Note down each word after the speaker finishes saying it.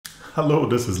Hello,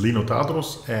 this is Lino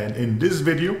Tadros, and in this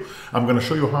video I'm going to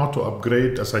show you how to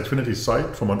upgrade a Sitefinity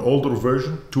site from an older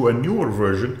version to a newer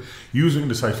version using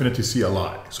the Sitefinity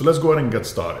CLI. So let's go ahead and get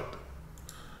started.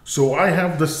 So I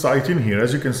have this site in here.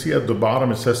 As you can see at the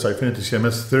bottom, it says Sitefinity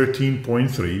CMS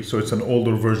 13.3, so it's an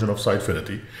older version of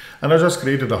Sitefinity. And I just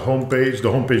created a homepage. The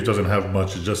homepage doesn't have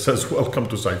much, it just says welcome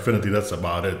to Sitefinity, that's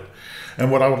about it. And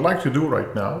what I would like to do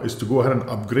right now is to go ahead and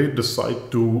upgrade the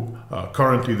site to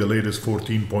currently the latest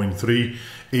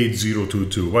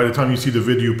 14.3.8022. By the time you see the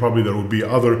video, probably there will be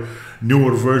other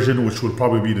newer version which will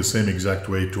probably be the same exact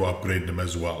way to upgrade them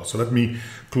as well. So let me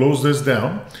close this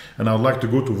down, and I'd like to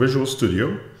go to Visual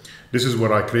Studio. This is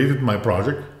where I created my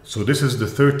project. So this is the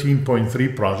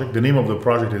 13.3 project. The name of the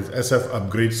project is SF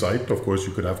Upgrade Site. Of course,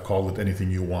 you could have called it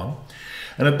anything you want.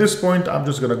 And at this point, I'm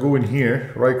just going to go in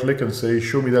here, right click and say,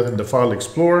 show me that in the File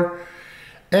Explorer.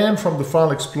 And from the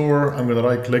File Explorer, I'm going to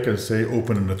right click and say,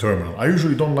 open in the terminal. I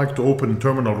usually don't like to open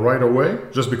terminal right away,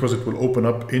 just because it will open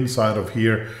up inside of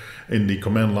here in the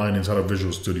command line inside of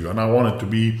Visual Studio. And I want it to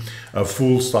be a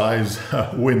full size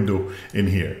window in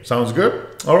here. Sounds good?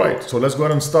 All right, so let's go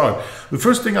ahead and start. The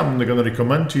first thing I'm going to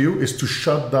recommend to you is to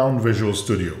shut down Visual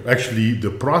Studio. Actually,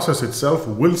 the process itself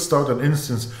will start an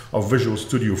instance of Visual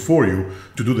Studio for you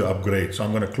to do the upgrade. So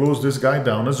I'm going to close this guy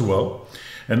down as well.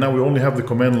 And now we only have the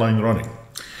command line running.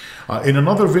 In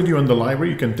another video in the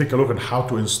library, you can take a look at how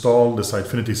to install the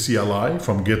Sitefinity CLI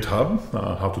from GitHub,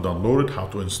 how to download it, how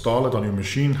to install it on your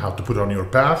machine, how to put it on your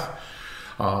path.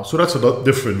 So that's a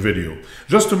different video.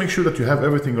 Just to make sure that you have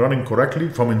everything running correctly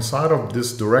from inside of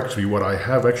this directory where I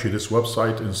have actually this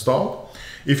website installed.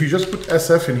 If you just put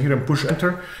SF in here and push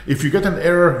enter, if you get an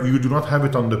error, you do not have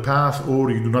it on the path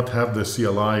or you do not have the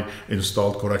CLI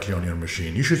installed correctly on your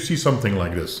machine. You should see something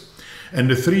like this. And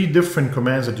the three different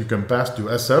commands that you can pass to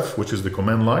SF, which is the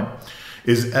command line,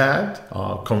 is add,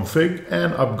 config,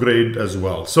 and upgrade as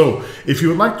well. So if you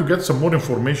would like to get some more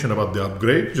information about the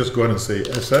upgrade, just go ahead and say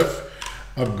SF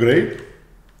upgrade,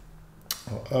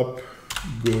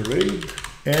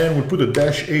 and we'll put a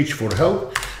 -H for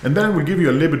help, and then we'll give you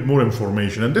a little bit more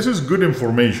information. And this is good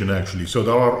information actually. So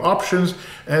there are options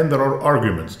and there are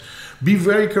arguments. Be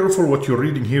very careful what you're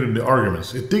reading here in the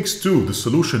arguments. It takes two, the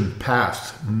solution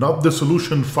path, not the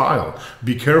solution file.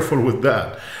 Be careful with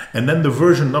that. And then the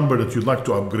version number that you'd like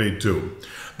to upgrade to.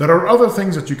 There are other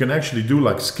things that you can actually do,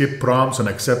 like skip prompts and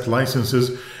accept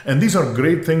licenses. And these are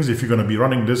great things if you're going to be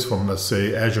running this from, let's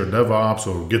say, Azure DevOps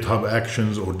or GitHub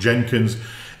Actions or Jenkins.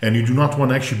 And you do not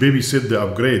want to actually babysit the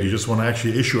upgrade. You just want to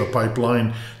actually issue a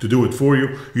pipeline to do it for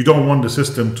you. You don't want the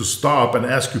system to stop and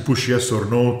ask you push yes or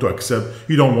no to accept.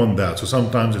 You don't want that. So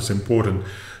sometimes it's important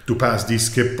to pass these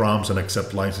skip prompts and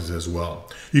accept licenses as well.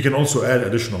 You can also add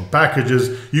additional packages.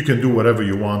 You can do whatever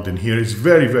you want in here. It's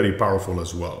very, very powerful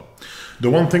as well. The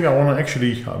one thing I want to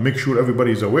actually make sure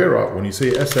everybody is aware of when you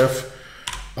say SF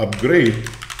upgrade,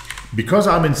 because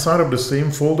I'm inside of the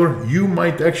same folder, you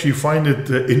might actually find it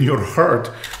in your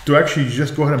heart to actually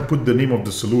just go ahead and put the name of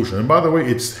the solution. And by the way,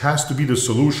 it has to be the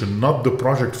solution, not the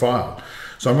project file.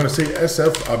 So I'm going to say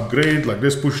SF upgrade like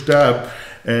this, push tab,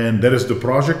 and that is the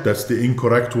project. That's the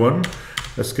incorrect one.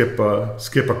 Let's skip a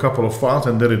couple of files,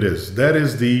 and there it is. That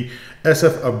is the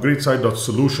SF upgrade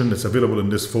site.solution that's available in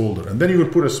this folder. And then you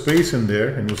will put a space in there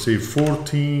and you'll say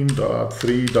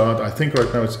 14.3. I think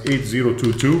right now it's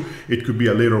 8022. It could be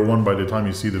a later one by the time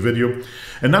you see the video.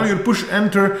 And now you'll push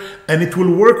enter and it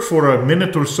will work for a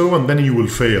minute or so, and then you will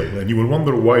fail and you will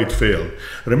wonder why it failed.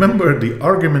 Remember, the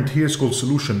argument here is called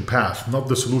solution path, not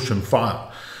the solution file.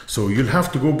 So you'll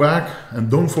have to go back, and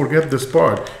don't forget this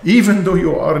part. Even though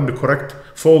you are in the correct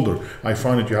folder, I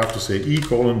find that you have to say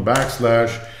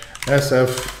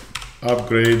 /SF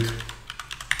upgrade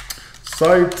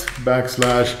site /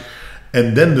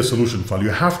 and then the solution file. You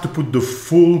have to put the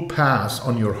full path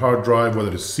on your hard drive,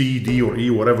 whether it's C, D, or E,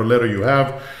 whatever letter you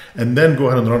have, and then go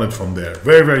ahead and run it from there.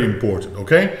 Very, very important,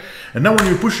 okay? And now when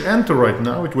you push enter right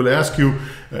now, it will ask you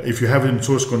if you have it in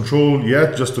source control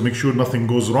yet, just to make sure nothing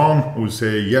goes wrong. We'll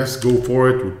say yes, go for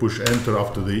it. We'll push enter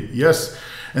after the yes,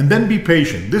 and then be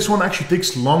patient. This one actually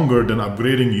takes longer than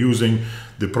upgrading using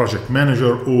the project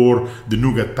manager or the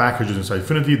NuGet packages in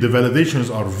Sitefinity. The validations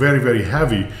are very, very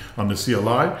heavy on the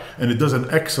CLI, and it does an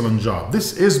excellent job.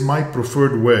 This is my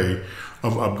preferred way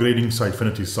of upgrading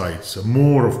Sitefinity sites,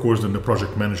 more of course than the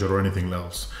project manager or anything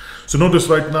else. So notice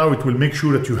right now it will make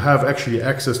sure that you have actually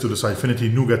access to the Sitefinity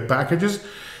NuGet packages.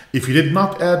 If you did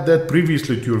not add that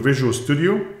previously to your Visual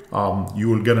Studio, you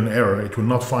will get an error. It will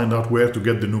not find out where to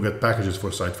get the NuGet packages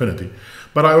for Sitefinity.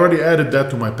 But I already added that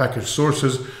to my package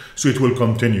sources, so it will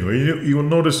continue. You will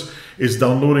notice it's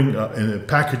downloading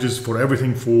packages for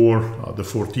everything for the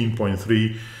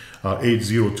 14.3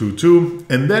 8022,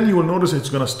 and then you will notice it's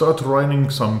going to start running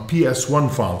some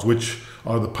PS1 files, which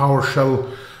are the PowerShell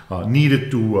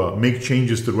needed to make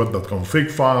changes to the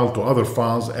web.config file, to other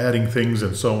files, adding things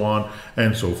and so on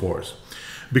and so forth.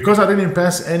 Because I didn't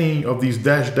pass any of these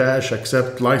dash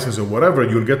accept license or whatever,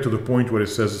 you'll get to the point where it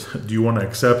says, do you want to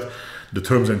accept the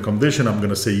terms and condition? I'm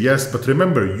going to say yes, but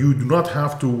remember, you do not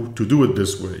have to do it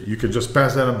this way. You can just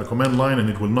pass that on the command line and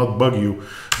it will not bug you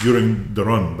during the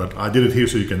run, but I did it here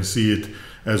so you can see it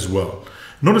as well.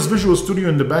 Notice Visual Studio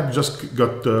in the back just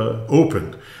got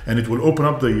opened, and it will open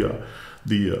up the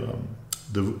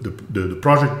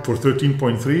project for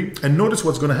 13.3, and notice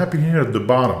what's going to happen here at the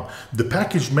bottom. The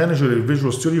package manager in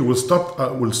Visual Studio will start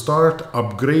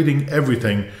upgrading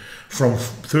everything from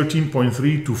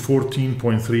 13.3 to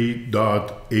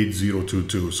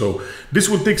 14.3.8022. So this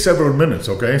will take several minutes,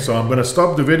 okay? So I'm going to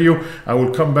stop the video. I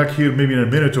will come back here maybe in a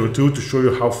minute or two to show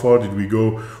you how far did we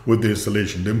go with the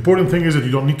installation. The important thing is that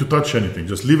you don't need to touch anything.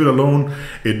 Just leave it alone.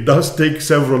 It does take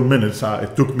several minutes.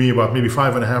 It took me about maybe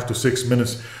 5.5 to 6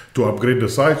 minutes to upgrade the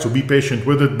site, so be patient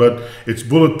with it, but it's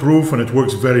bulletproof and it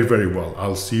works very, very well.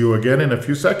 I'll see you again in a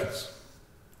few seconds.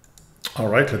 All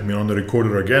right, let me on the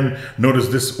recorder again. Notice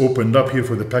this opened up here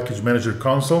for the package manager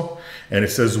console, and it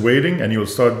says waiting, and you'll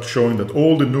start showing that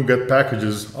all the NuGet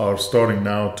packages are starting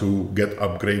now to get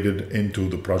upgraded into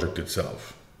the project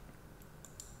itself.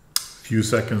 Few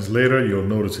seconds later, you'll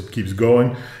notice it keeps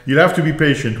going. You'll have to be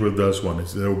patient with this one.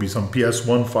 There will be some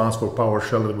PS1 files for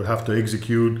PowerShell that we'll have to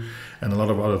execute and a lot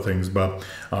of other things. But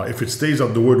if it stays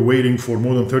at the word waiting for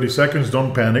more than 30 seconds,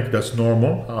 don't panic. That's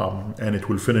normal. And it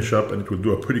will finish up and it will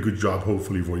do a pretty good job,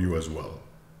 hopefully, for you as well.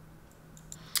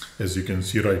 As you can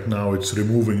see right now, it's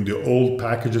removing the old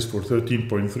packages for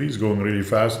 13.3. It's going really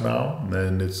fast now,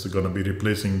 and it's going to be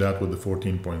replacing that with the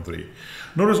 14.3.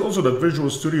 Notice also that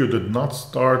Visual Studio did not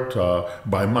start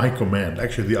by my command.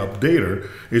 Actually, the updater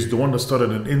is the one that started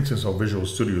an instance of Visual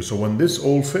Studio. So when this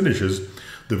all finishes,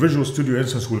 the Visual Studio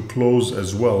instance will close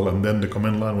as well, and then the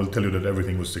command line will tell you that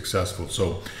everything was successful.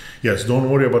 So yes, don't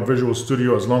worry about Visual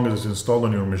Studio. As long as it's installed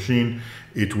on your machine,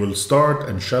 it will start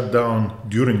and shut down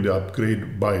during the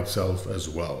upgrade by itself as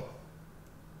well.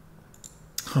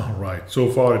 All right, so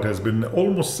far it has been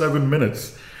almost 7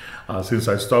 minutes since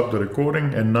I stopped the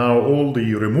recording, and now all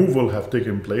the removal have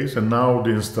taken place, and now the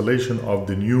installation of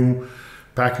the new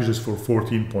packages for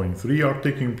 14.3 are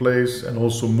taking place, and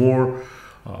also more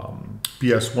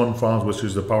PS1 files, which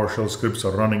is the PowerShell scripts,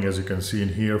 are running, as you can see in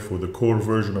here, for the core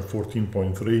version of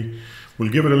 14.3. We'll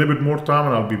give it a little bit more time,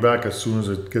 and I'll be back as soon as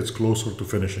it gets closer to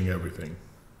finishing everything.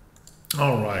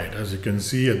 All right, as you can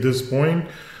see at this point,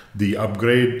 the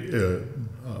upgrade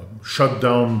shut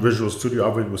down Visual Studio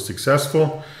upgrade was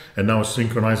successful, and now it's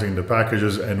synchronizing the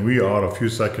packages, and we are a few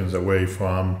seconds away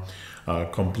from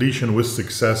completion with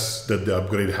success that the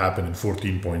upgrade happened in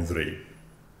 14.3.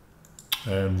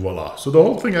 And voila. So the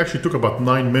whole thing actually took about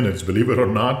 9 minutes, believe it or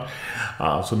not.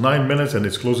 So 9 minutes, and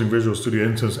it's closing Visual Studio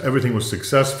instance. Everything was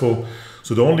successful.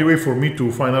 So the only way for me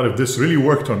to find out if this really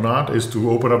worked or not is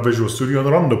to open up Visual Studio and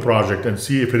run the project and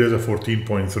see if it is a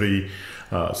 14.3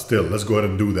 still. Let's go ahead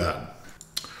and do that.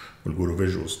 We'll go to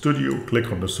Visual Studio,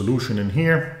 click on the solution in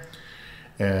here.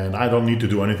 And I don't need to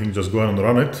do anything, just go ahead and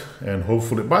run it, and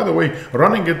hopefully, by the way,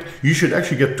 running it, you should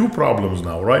actually get 2 problems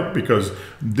now, right? Because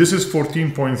this is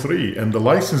 14.3 and the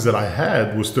license that I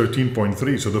had was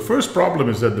 13.3. So the first problem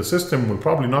is that the system will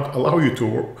probably not allow you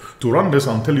to run this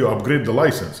until you upgrade the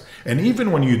license. And even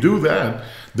when you do that,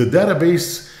 the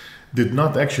database did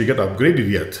not actually get upgraded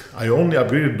yet. I only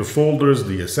upgraded the folders,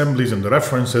 the assemblies, and the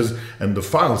references, and the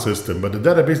file system, but the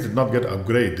database did not get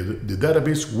upgraded. The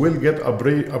database will get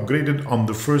upgraded on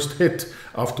the first hit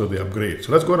after the upgrade.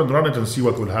 So let's go ahead and run it and see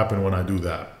what will happen when I do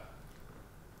that.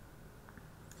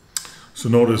 So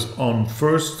notice on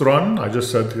first run, I just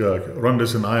said run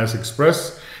this in IS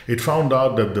Express. It found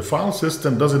out that the file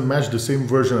system doesn't match the same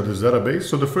version of this database.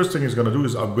 So the first thing it's going to do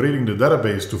is upgrading the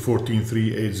database to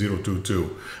 14.3.8022.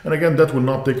 And again, that will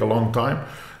not take a long time.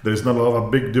 There's not a lot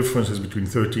of big differences between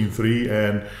 13.3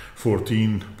 and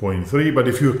 14.3. But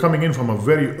if you're coming in from a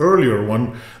very earlier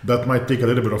one, that might take a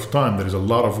little bit of time. There is a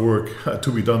lot of work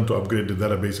to be done to upgrade the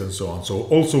database and so on. So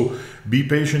also be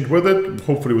patient with it.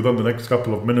 Hopefully within the next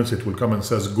couple of minutes, it will come and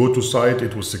says, go to site,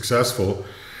 it was successful.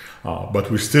 But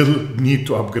we still need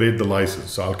to upgrade the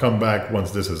license. So I'll come back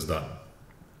once this is done.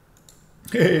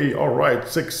 Hey, all right,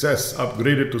 success,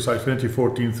 upgraded to Sitefinity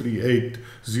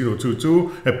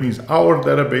 14.3.8022. That means our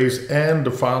database and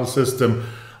the file system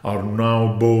are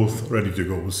now both ready to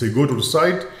go. We'll say go to the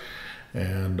site,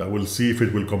 and we'll see if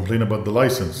it will complain about the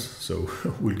license. So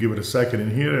we'll give it a second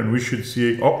in here, and we should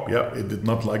see, oh yeah, it did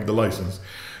not like the license.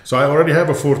 So I already have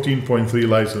a 14.3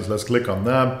 license. Let's click on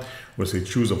that. We'll say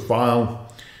choose a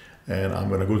file, and I'm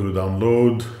going to go to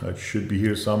download. It should be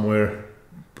here somewhere,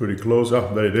 pretty close.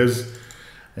 Oh, there it is.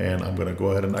 And I'm going to go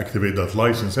ahead and activate that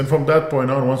license. And from that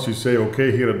point on, once you say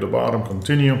okay here at the bottom,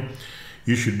 continue,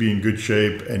 you should be in good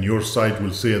shape, and your site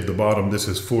will say at the bottom this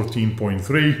is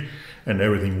 14.3, and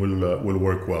everything will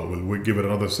work well. We'll give it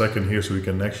another second here so we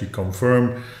can actually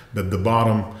confirm that the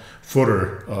bottom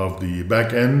footer of the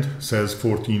back end says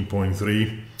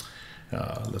 14.3.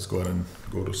 Let's go ahead and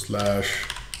go to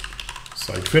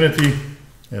 /Sitefinity,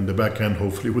 and the back end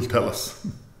hopefully will tell us.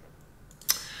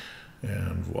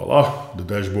 And voila, the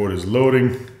dashboard is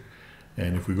loading.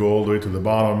 And if we go all the way to the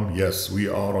bottom, yes, we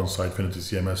are on Sitefinity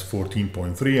CMS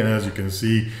 14.3, and as you can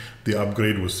see, the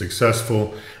upgrade was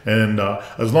successful. And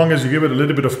as long as you give it a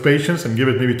little bit of patience and give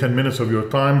it maybe 10 minutes of your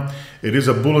time, it is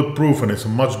a bulletproof, and it's a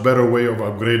much better way of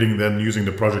upgrading than using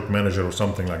the project manager or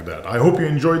something like that. I hope you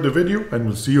enjoyed the video, and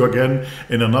we'll see you again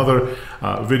in another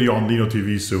video on Lino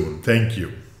TV soon. Thank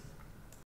you.